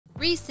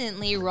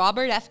Recently,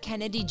 Robert F.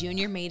 Kennedy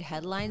Jr. made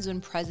headlines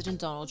when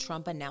President Donald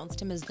Trump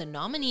announced him as the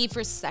nominee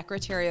for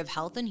Secretary of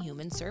Health and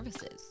Human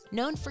Services.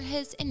 Known for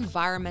his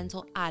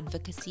environmental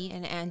advocacy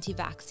and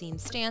anti-vaccine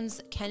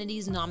stance,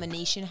 Kennedy's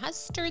nomination has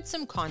stirred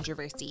some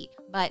controversy.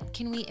 But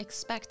can we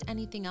expect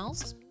anything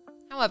else?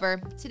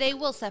 However, today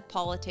we'll set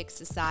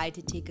politics aside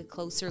to take a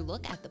closer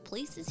look at the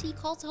places he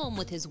calls home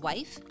with his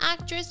wife,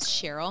 actress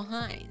Cheryl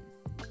Hines.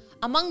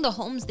 Among the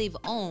homes they've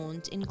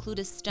owned include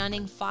a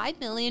stunning $5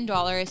 million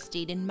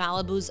estate in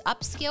Malibu's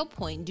upscale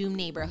Point Dume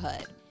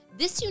neighborhood.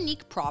 This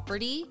unique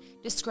property,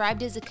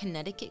 described as a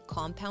Connecticut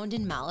compound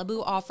in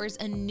Malibu, offers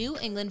a New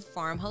England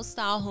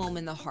farmhouse-style home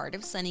in the heart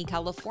of sunny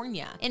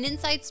California. And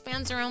inside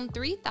spans around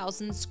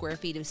 3,000 square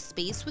feet of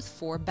space with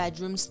 4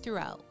 bedrooms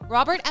throughout.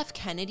 Robert F.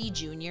 Kennedy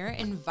Jr.,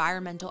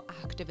 environmental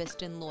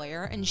activist and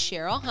lawyer, and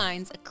Cheryl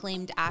Hines,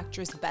 acclaimed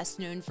actress best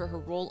known for her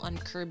role on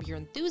Curb Your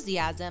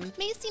Enthusiasm,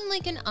 may seem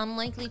like an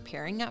unlikely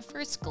pairing at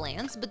first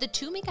glance, but the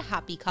two make a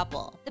happy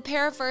couple. The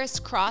pair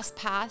first crossed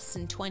paths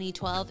in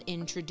 2012,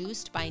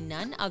 introduced by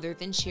none other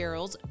than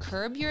Cheryl's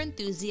Curb Your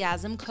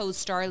Enthusiasm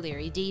co-star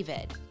Larry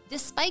David.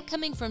 Despite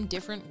coming from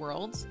different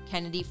worlds,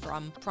 Kennedy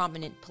from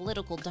prominent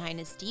political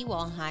dynasty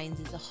while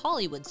Hines is a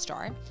Hollywood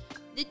star,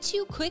 the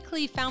two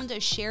quickly found a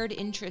shared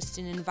interest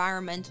in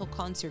environmental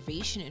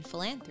conservation and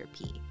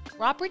philanthropy.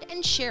 Robert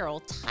and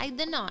Cheryl tied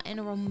the knot in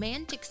a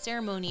romantic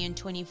ceremony in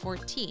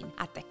 2014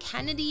 at the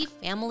Kennedy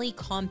family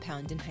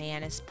compound in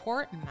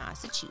Hyannisport,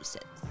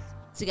 Massachusetts.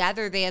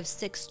 Together, they have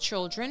 6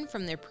 children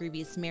from their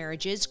previous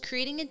marriages,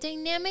 creating a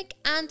dynamic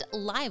and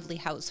lively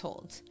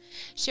household.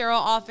 Cheryl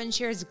often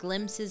shares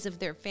glimpses of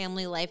their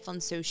family life on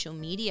social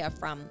media,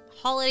 from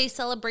holiday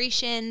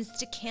celebrations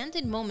to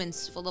candid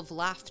moments full of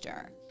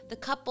laughter. The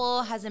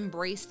couple has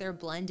embraced their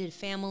blended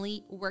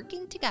family,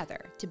 working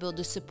together to build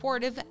a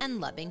supportive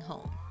and loving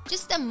home.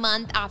 Just a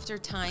month after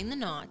tying the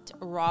knot,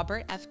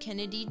 Robert F.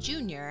 Kennedy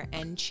Jr.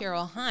 and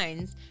Cheryl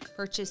Hines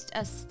purchased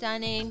a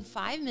stunning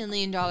 $5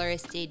 million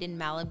estate in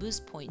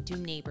Malibu's Point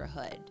Dume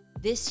neighborhood.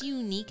 This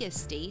unique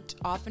estate,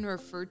 often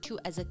referred to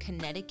as a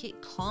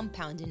Connecticut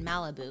compound in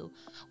Malibu,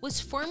 was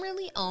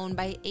formerly owned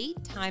by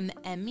 8-time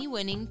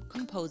Emmy-winning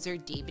composer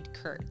David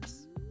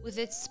Kurtz. With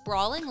its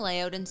sprawling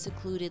layout and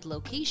secluded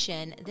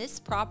location, this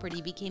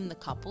property became the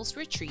couple's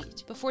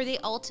retreat before they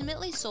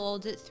ultimately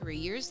sold it 3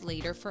 years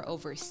later for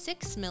over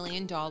 $6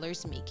 million,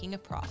 making a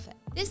profit.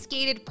 This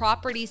gated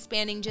property,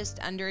 spanning just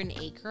under an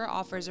acre,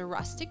 offers a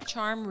rustic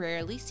charm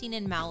rarely seen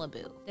in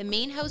Malibu. The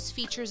main house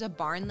features a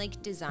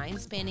barn-like design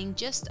spanning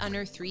just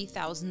under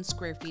 3,000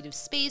 square feet of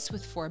space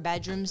with 4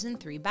 bedrooms and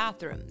 3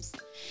 bathrooms.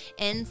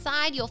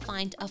 Inside, you'll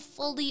find a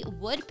fully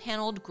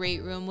wood-paneled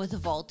great room with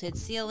vaulted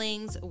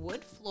ceilings,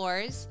 wood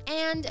floors,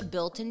 and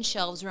built-in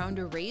shelves around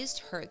a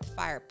raised hearth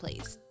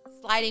fireplace.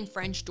 Sliding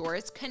French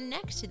doors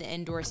connect to the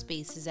indoor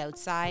spaces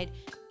outside,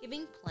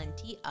 giving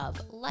plenty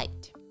of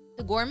light.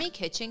 The gourmet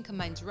kitchen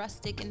combines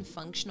rustic and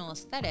functional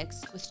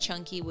aesthetics with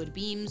chunky wood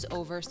beams,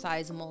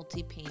 oversized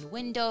multi-pane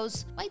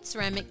windows, white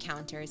ceramic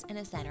counters, and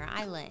a center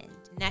island.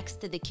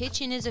 Next to the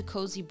kitchen is a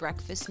cozy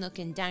breakfast nook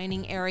and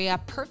dining area,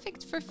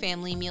 perfect for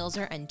family meals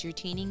or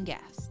entertaining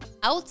guests.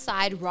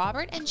 Outside,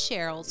 Robert and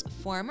Cheryl's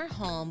former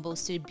home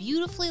boasted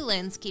beautifully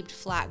landscaped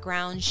flat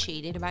ground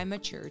shaded by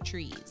mature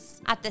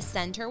trees. At the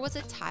center was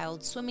a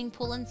tiled swimming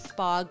pool and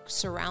spa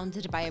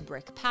surrounded by a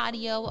brick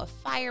patio, a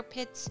fire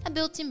pit, a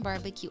built-in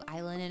barbecue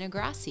island, and a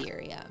grassy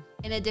area.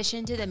 In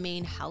addition to the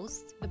main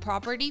house, the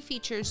property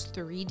features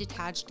 3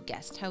 detached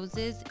guest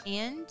houses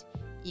and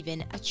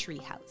even a tree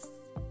house.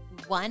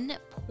 One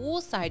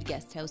poolside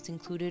guest house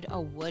included a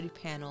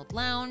wood-paneled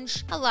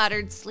lounge, a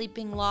laddered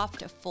sleeping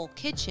loft, a full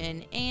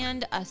kitchen,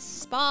 and a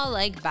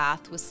spa-like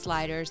bath with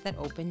sliders that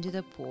opened to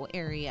the pool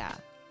area.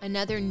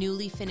 Another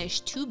newly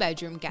finished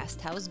 2-bedroom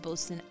guest house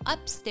boasts an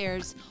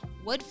upstairs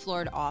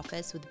wood-floored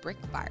office with brick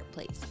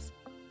fireplace.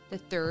 The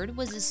third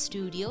was a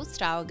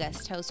studio-style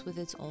guest house with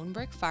its own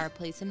brick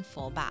fireplace and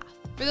full bath.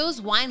 For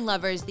those wine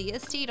lovers, the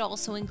estate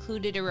also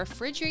included a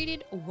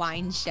refrigerated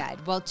wine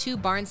shed, while 2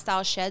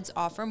 barn-style sheds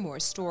offer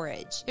more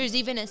storage. There's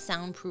even a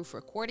soundproof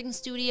recording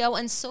studio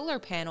and solar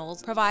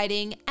panels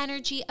providing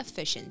energy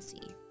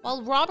efficiency.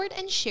 While Robert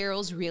and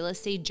Cheryl's real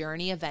estate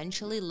journey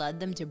eventually led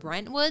them to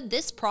Brentwood,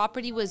 this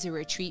property was a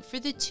retreat for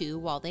the two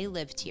while they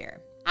lived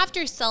here.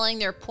 After selling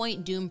their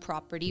Point Dume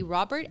property,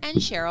 Robert and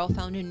Cheryl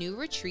found a new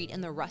retreat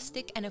in the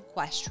rustic and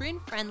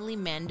equestrian-friendly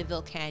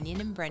Mandeville Canyon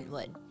in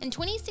Brentwood. In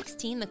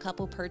 2016, the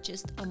couple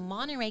purchased a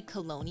Monterey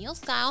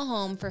colonial-style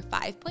home for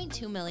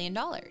 $5.2 million.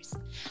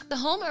 The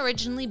home,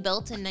 originally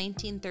built in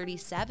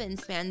 1937,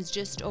 spans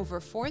just over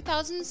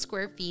 4,000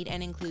 square feet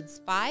and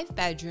includes 5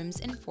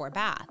 bedrooms and 4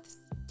 baths.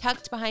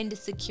 Tucked behind a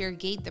secure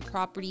gate, the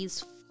property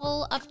is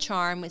full of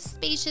charm with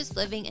spacious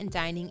living and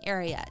dining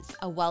areas,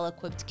 a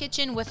well-equipped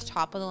kitchen with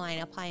top-of-the-line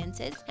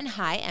appliances, and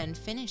high-end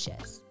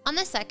finishes. On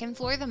the second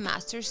floor, the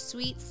master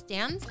suite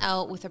stands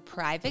out with a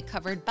private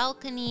covered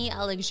balcony,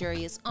 a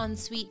luxurious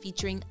ensuite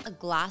featuring a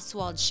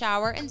glass-walled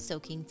shower and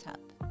soaking tub.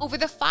 Over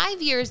the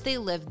 5 years they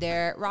lived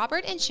there,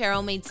 Robert and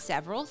Cheryl made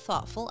several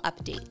thoughtful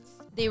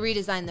updates. They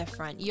redesigned the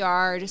front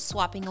yard,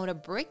 swapping out a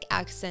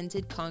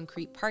brick-accented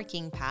concrete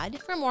parking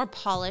pad for a more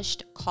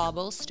polished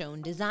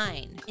cobblestone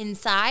design.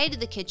 Inside,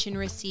 the kitchen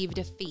received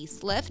a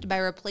facelift by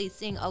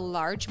replacing a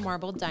large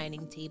marble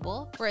dining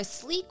table for a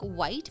sleek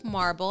white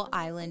marble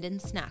island and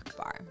snack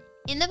bar.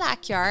 In the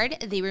backyard,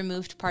 they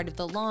removed part of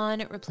the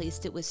lawn,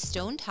 replaced it with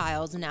stone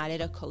tiles, and added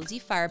a cozy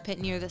fire pit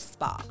near the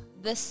spa.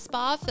 The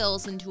spa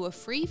fills into a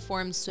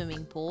free-form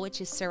swimming pool,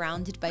 which is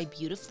surrounded by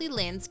beautifully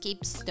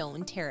landscaped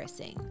stone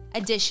terracing.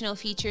 Additional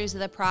features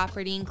of the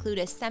property include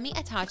a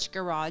semi-attached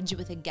garage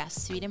with a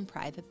guest suite and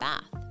private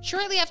bath.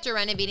 Shortly after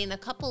renovating, the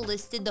couple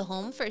listed the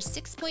home for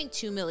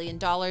 $6.2 million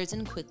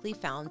and quickly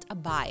found a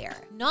buyer.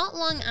 Not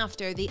long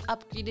after, they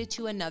upgraded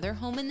to another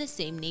home in the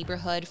same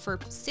neighborhood for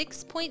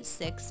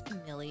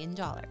 $6.6 million.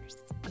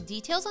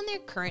 Details on their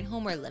current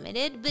home are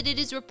limited, but it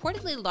is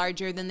reportedly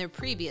larger than their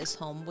previous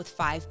home, with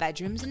 5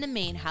 bedrooms in the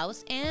main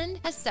house and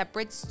a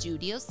separate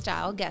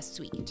studio-style guest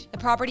suite. The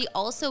property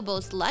also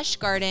boasts lush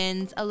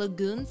gardens, a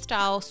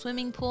lagoon-style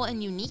swimming pool,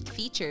 and unique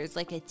features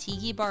like a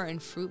tiki bar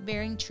and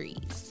fruit-bearing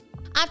trees.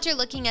 After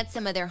looking at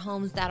some of their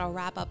homes, that'll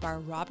wrap up our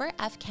Robert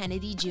F.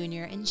 Kennedy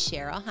Jr. and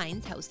Cheryl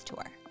Hines house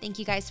tour. Thank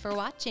you guys for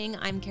watching.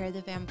 I'm Kara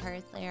the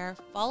Vampire Slayer.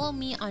 Follow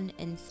me on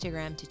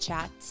Instagram to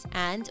chat,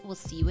 and we'll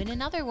see you in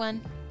another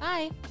one.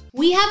 Bye.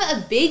 We have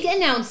a big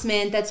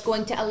announcement that's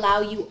going to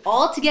allow you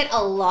all to get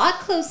a lot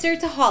closer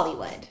to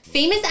Hollywood.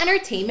 Famous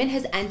Entertainment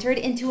has entered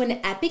into an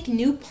epic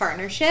new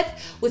partnership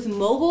with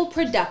Mogul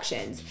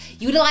Productions,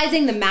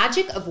 utilizing the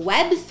magic of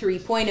Web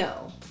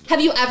 3.0. Have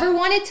you ever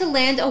wanted to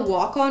land a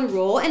walk-on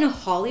role in a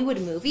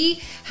Hollywood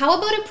movie? How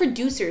about a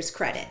producer's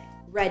credit?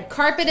 Red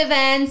carpet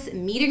events,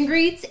 meet and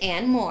greets,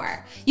 and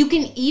more. You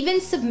can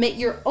even submit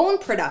your own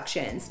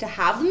productions to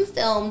have them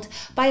filmed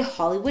by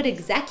Hollywood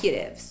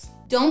executives.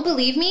 Don't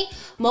believe me?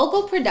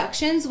 Mogul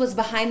Productions was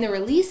behind the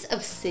release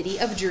of City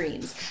of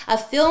Dreams, a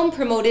film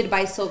promoted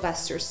by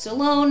Sylvester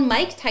Stallone,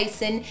 Mike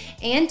Tyson,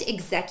 and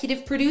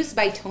executive produced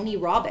by Tony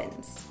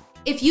Robbins.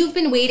 If you've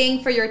been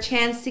waiting for your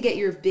chance to get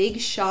your big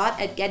shot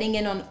at getting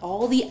in on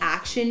all the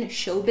action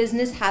show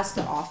business has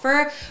to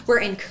offer,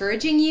 we're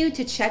encouraging you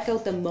to check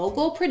out the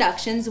Mogul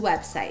Productions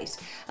website.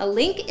 A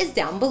link is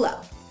down below.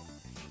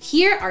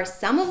 Here are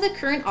some of the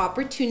current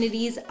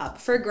opportunities up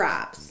for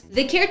grabs.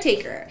 The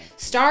Caretaker.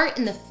 Star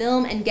in the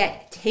film and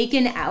get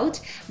taken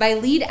out by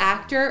lead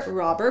actor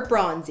Robert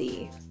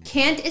Bronzi.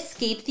 Can't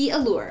Escape the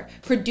Allure.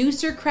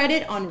 Producer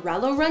credit on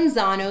Rello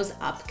Ranzano's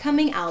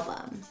upcoming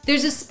album.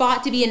 There's a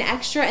spot to be an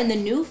extra in the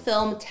new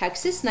film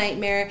Texas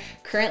Nightmare,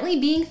 currently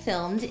being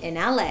filmed in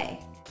LA.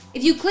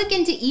 If you click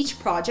into each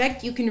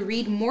project, you can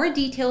read more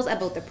details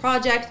about the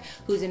project,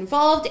 who's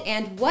involved,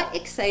 and what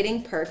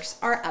exciting perks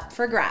are up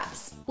for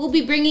grabs. We'll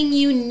be bringing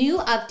you new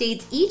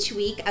updates each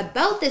week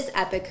about this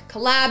epic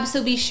collab,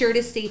 so be sure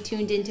to stay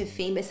tuned into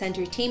Famous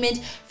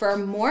Entertainment for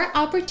more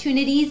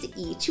opportunities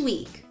each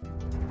week.